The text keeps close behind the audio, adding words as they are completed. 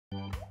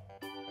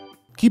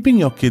Keeping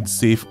your kids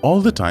safe all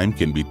the time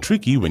can be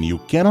tricky when you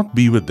cannot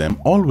be with them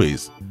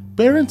always.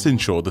 Parents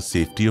ensure the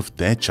safety of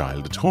their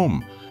child at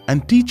home,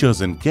 and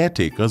teachers and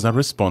caretakers are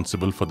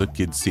responsible for the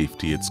kids'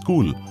 safety at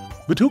school.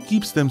 But who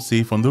keeps them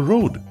safe on the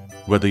road?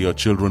 Whether your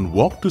children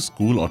walk to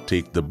school or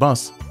take the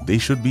bus, they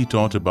should be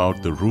taught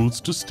about the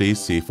rules to stay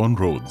safe on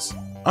roads.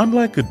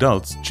 Unlike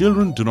adults,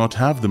 children do not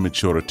have the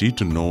maturity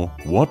to know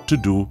what to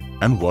do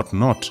and what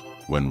not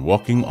when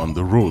walking on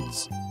the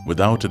roads.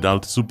 Without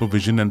adult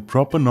supervision and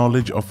proper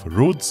knowledge of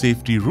road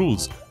safety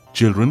rules,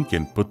 children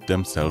can put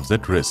themselves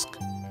at risk.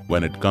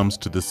 When it comes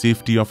to the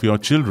safety of your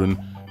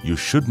children, you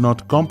should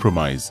not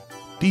compromise.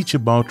 Teach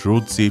about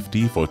road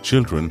safety for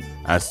children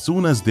as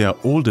soon as they are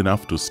old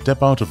enough to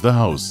step out of the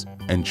house.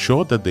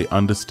 Ensure that they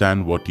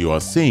understand what you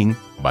are saying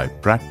by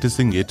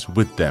practicing it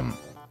with them.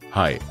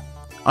 Hi,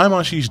 I'm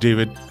Ashish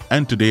David,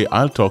 and today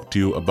I'll talk to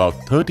you about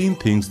 13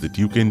 things that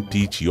you can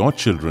teach your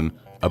children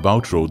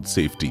about road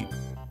safety.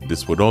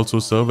 This would also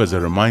serve as a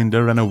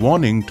reminder and a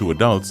warning to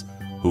adults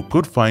who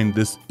could find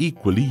this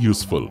equally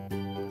useful.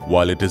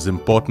 While it is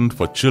important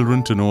for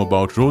children to know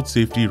about road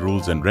safety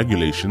rules and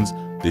regulations,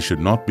 they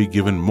should not be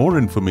given more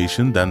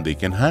information than they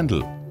can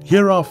handle.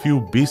 Here are a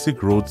few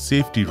basic road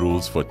safety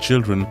rules for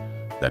children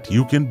that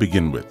you can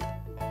begin with.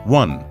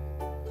 1.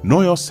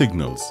 Know your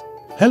signals.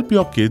 Help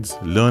your kids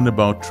learn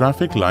about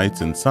traffic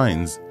lights and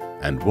signs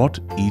and what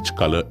each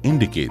color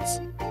indicates.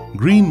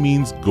 Green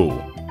means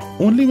go.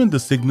 Only when the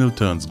signal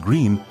turns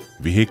green,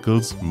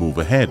 vehicles move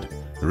ahead.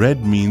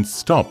 Red means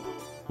stop.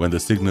 When the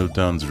signal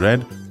turns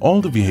red,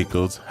 all the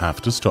vehicles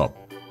have to stop.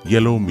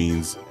 Yellow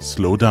means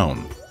slow down.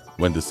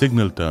 When the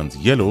signal turns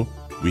yellow,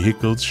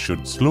 vehicles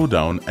should slow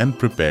down and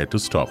prepare to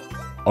stop.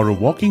 Or a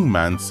walking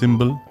man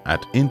symbol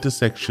at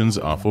intersections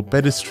are for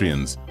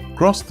pedestrians.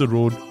 Cross the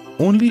road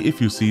only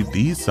if you see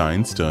these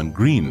signs turn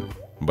green.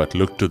 But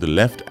look to the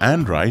left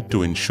and right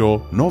to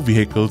ensure no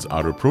vehicles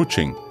are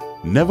approaching.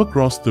 Never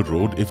cross the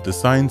road if the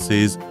sign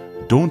says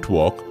don't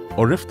walk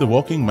or if the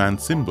walking man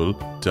symbol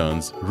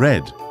turns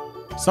red.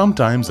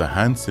 Sometimes a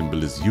hand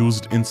symbol is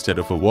used instead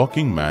of a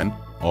walking man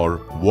or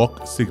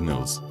walk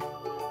signals.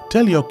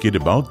 Tell your kid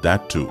about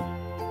that too.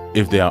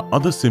 If there are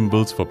other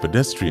symbols for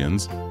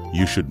pedestrians,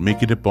 you should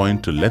make it a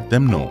point to let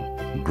them know.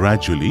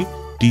 Gradually,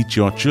 teach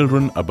your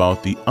children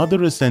about the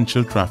other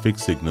essential traffic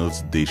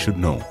signals they should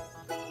know.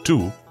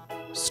 2.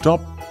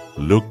 Stop,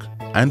 look,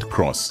 and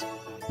cross.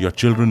 Your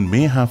children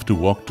may have to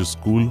walk to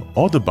school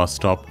or the bus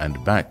stop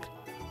and back.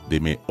 They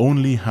may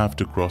only have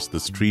to cross the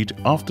street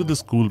after the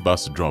school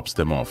bus drops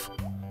them off.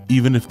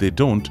 Even if they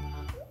don't,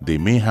 they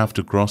may have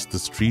to cross the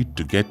street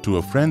to get to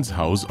a friend's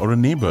house or a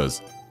neighbor's.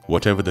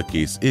 Whatever the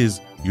case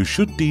is, you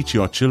should teach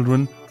your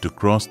children to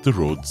cross the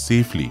road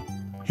safely.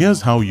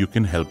 Here's how you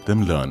can help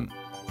them learn.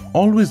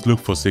 Always look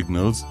for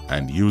signals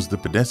and use the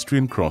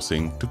pedestrian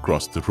crossing to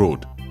cross the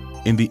road.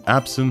 In the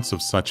absence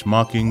of such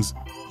markings,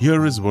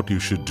 here is what you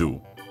should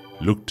do.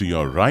 Look to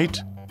your right,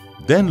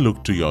 then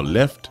look to your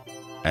left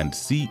and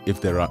see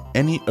if there are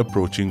any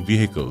approaching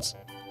vehicles.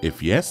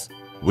 If yes,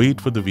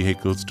 wait for the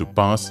vehicles to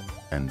pass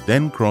and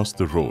then cross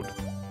the road.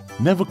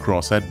 Never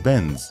cross at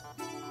bends.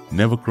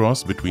 Never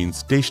cross between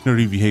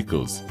stationary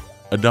vehicles.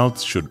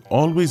 Adults should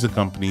always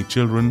accompany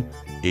children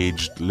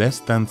aged less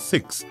than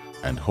 6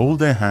 and hold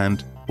their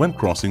hand when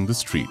crossing the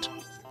street.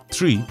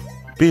 3.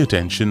 Pay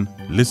attention,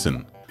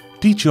 listen.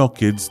 Teach your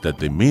kids that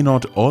they may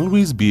not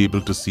always be able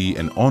to see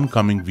an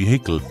oncoming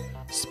vehicle,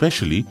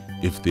 especially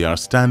if they are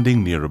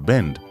standing near a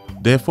bend.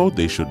 Therefore,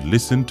 they should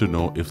listen to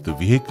know if the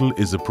vehicle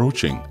is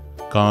approaching.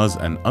 Cars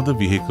and other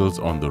vehicles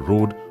on the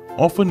road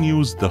often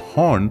use the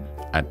horn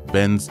at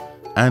bends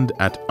and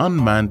at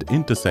unmanned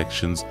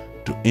intersections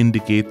to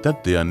indicate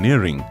that they are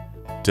nearing.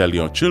 Tell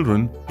your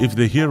children if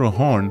they hear a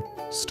horn,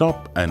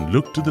 stop and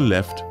look to the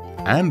left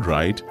and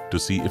right to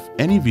see if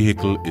any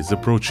vehicle is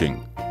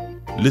approaching.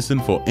 Listen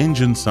for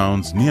engine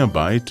sounds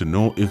nearby to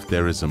know if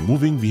there is a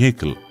moving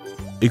vehicle.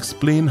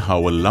 Explain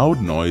how a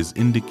loud noise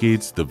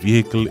indicates the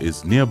vehicle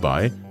is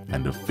nearby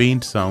and a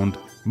faint sound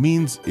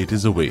means it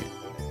is away.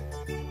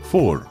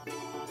 4.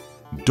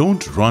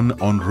 Don't run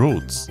on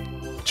roads.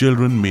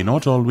 Children may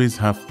not always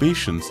have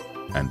patience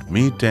and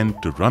may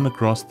tend to run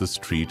across the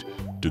street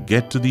to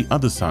get to the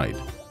other side.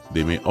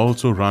 They may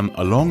also run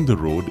along the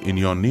road in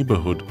your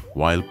neighborhood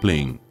while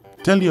playing.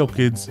 Tell your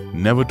kids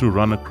never to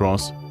run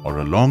across or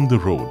along the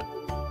road.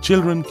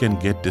 Children can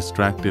get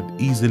distracted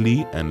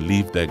easily and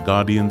leave their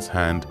guardian's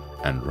hand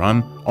and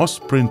run or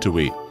sprint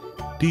away.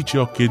 Teach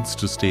your kids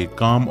to stay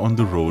calm on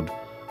the road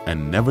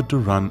and never to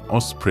run or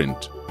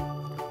sprint.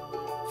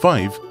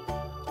 5.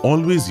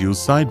 Always use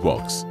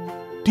sidewalks.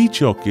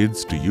 Teach your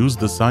kids to use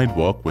the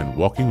sidewalk when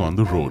walking on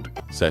the road.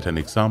 Set an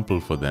example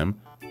for them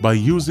by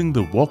using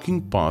the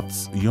walking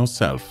paths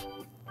yourself.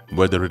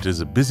 Whether it is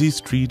a busy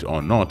street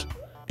or not,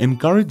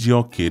 encourage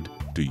your kid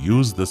to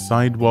use the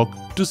sidewalk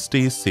to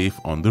stay safe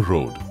on the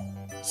road.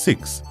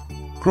 6.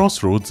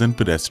 Crossroads and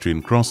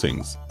pedestrian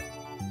crossings.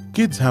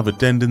 Kids have a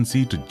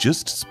tendency to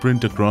just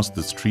sprint across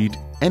the street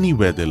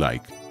anywhere they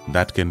like.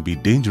 That can be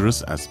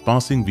dangerous as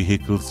passing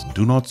vehicles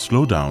do not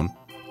slow down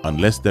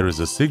unless there is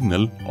a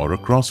signal or a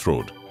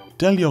crossroad.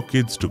 Tell your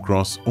kids to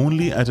cross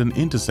only at an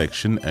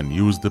intersection and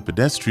use the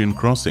pedestrian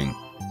crossing.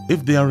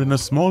 If they are in a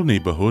small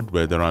neighborhood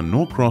where there are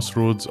no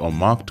crossroads or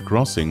marked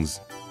crossings,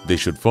 they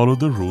should follow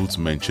the rules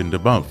mentioned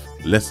above.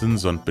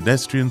 Lessons on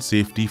pedestrian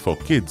safety for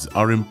kids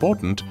are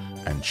important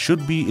and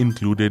should be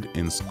included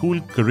in school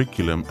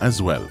curriculum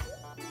as well.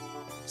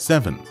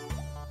 7.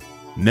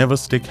 Never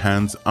stick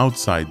hands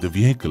outside the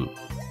vehicle.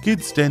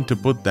 Kids tend to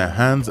put their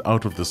hands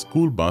out of the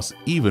school bus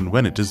even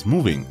when it is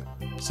moving.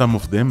 Some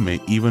of them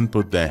may even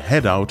put their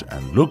head out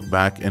and look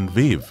back and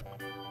wave.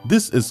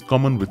 This is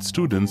common with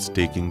students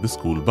taking the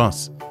school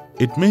bus.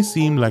 It may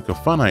seem like a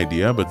fun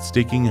idea, but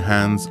sticking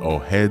hands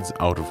or heads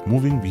out of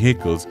moving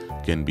vehicles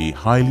can be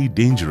highly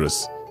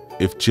dangerous.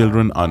 If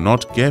children are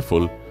not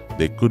careful,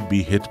 they could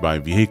be hit by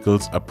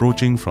vehicles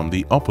approaching from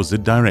the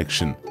opposite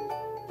direction.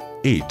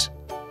 8.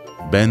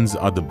 Bends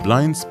are the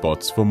blind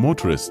spots for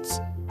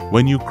motorists.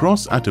 When you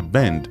cross at a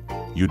bend,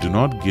 you do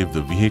not give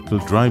the vehicle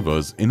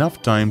drivers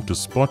enough time to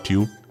spot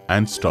you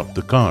and stop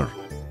the car.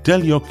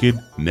 Tell your kid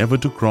never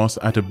to cross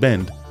at a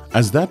bend,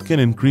 as that can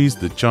increase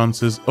the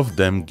chances of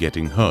them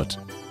getting hurt.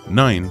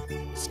 9.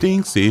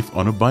 Staying safe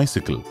on a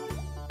bicycle.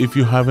 If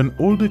you have an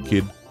older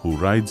kid who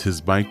rides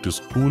his bike to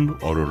school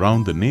or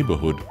around the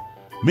neighborhood,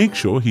 make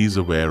sure he is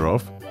aware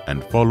of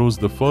and follows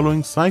the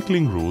following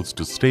cycling rules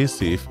to stay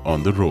safe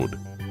on the road.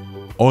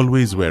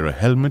 Always wear a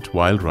helmet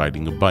while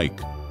riding a bike.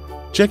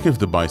 Check if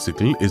the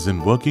bicycle is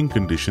in working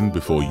condition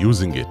before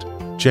using it.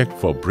 Check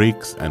for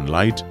brakes and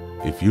light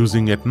if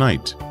using at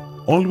night.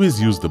 Always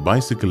use the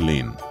bicycle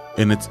lane.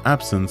 In its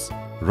absence,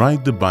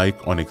 ride the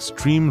bike on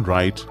extreme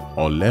right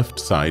or left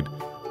side,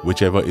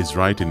 whichever is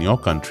right in your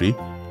country,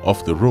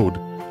 of the road,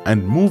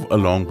 and move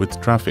along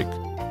with traffic.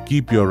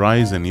 Keep your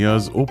eyes and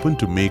ears open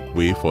to make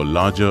way for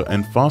larger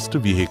and faster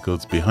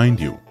vehicles behind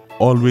you.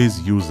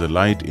 Always use the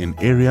light in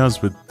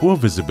areas with poor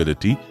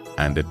visibility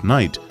and at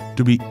night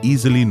to be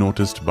easily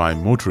noticed by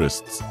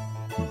motorists.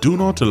 Do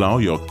not allow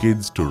your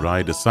kids to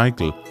ride a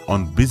cycle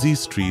on busy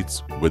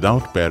streets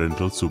without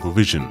parental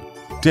supervision.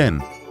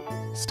 10.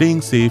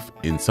 Staying safe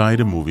inside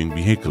a moving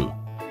vehicle.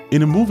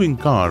 In a moving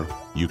car,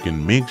 you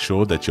can make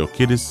sure that your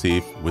kid is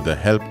safe with the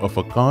help of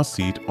a car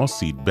seat or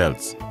seat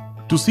belts.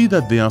 To see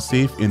that they are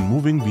safe in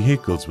moving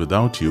vehicles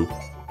without you,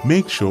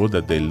 make sure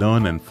that they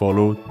learn and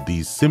follow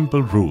these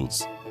simple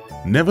rules.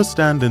 Never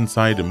stand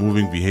inside a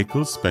moving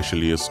vehicle,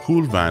 especially a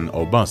school van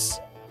or bus.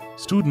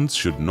 Students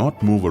should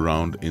not move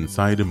around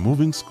inside a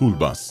moving school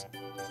bus.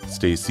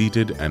 Stay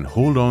seated and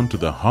hold on to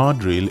the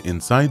hard rail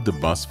inside the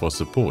bus for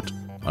support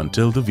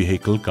until the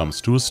vehicle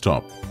comes to a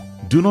stop.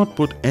 Do not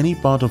put any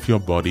part of your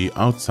body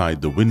outside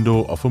the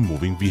window of a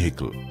moving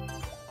vehicle.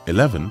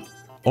 11.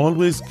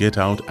 Always get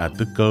out at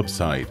the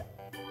curbside.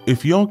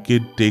 If your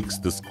kid takes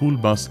the school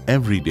bus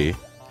every day,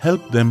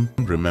 help them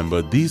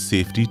remember these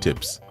safety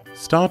tips.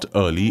 Start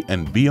early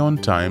and be on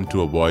time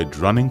to avoid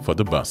running for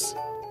the bus.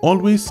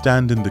 Always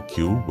stand in the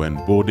queue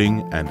when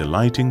boarding and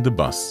alighting the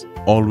bus.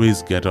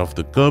 Always get off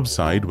the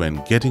curbside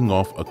when getting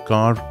off a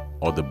car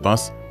or the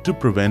bus to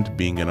prevent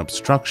being an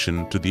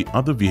obstruction to the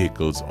other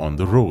vehicles on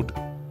the road.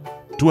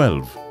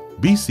 12.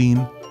 Be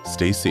seen,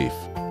 stay safe.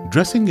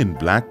 Dressing in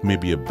black may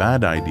be a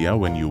bad idea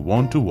when you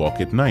want to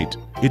walk at night.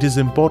 It is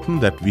important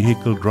that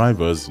vehicle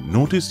drivers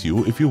notice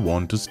you if you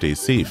want to stay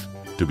safe.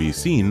 To be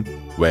seen,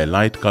 wear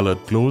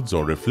light-colored clothes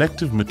or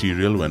reflective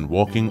material when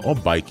walking or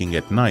biking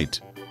at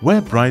night. Wear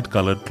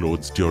bright-colored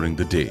clothes during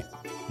the day.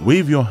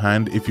 Wave your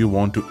hand if you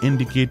want to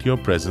indicate your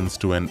presence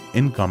to an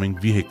incoming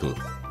vehicle.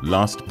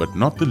 Last but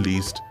not the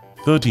least,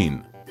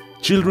 13.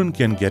 Children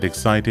can get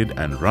excited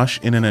and rush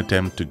in an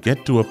attempt to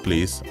get to a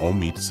place or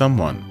meet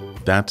someone.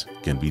 That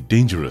can be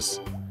dangerous.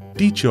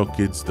 Teach your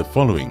kids the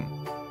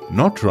following.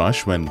 Not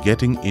rush when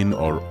getting in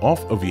or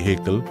off a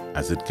vehicle,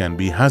 as it can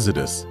be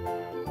hazardous.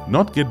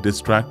 Not get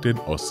distracted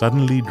or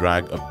suddenly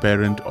drag a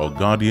parent or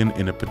guardian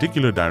in a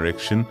particular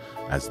direction,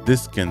 as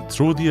this can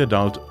throw the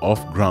adult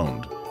off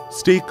ground.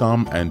 Stay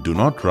calm and do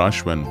not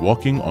rush when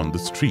walking on the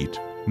street.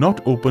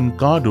 Not open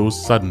car doors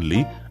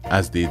suddenly,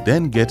 as they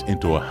then get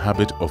into a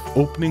habit of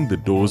opening the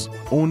doors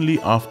only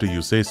after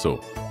you say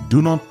so.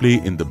 Do not play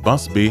in the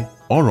bus bay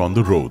or on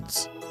the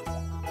roads.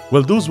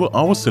 Well, those were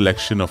our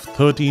selection of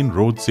 13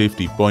 road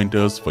safety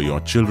pointers for your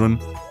children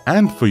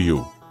and for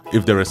you.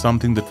 If there is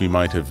something that we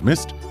might have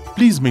missed,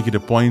 please make it a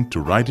point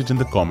to write it in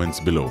the comments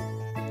below.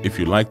 If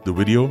you liked the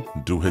video,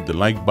 do hit the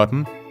like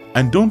button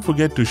and don't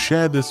forget to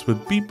share this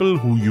with people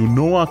who you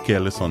know are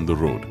careless on the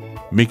road.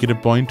 Make it a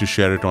point to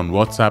share it on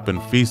WhatsApp and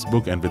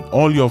Facebook and with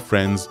all your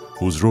friends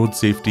whose road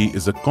safety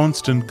is a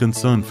constant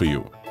concern for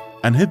you.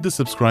 And hit the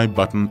subscribe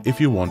button if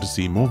you want to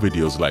see more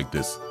videos like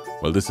this.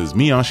 Well, this is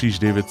me, Ashish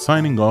David,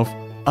 signing off.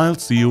 I'll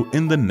see you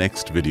in the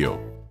next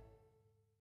video.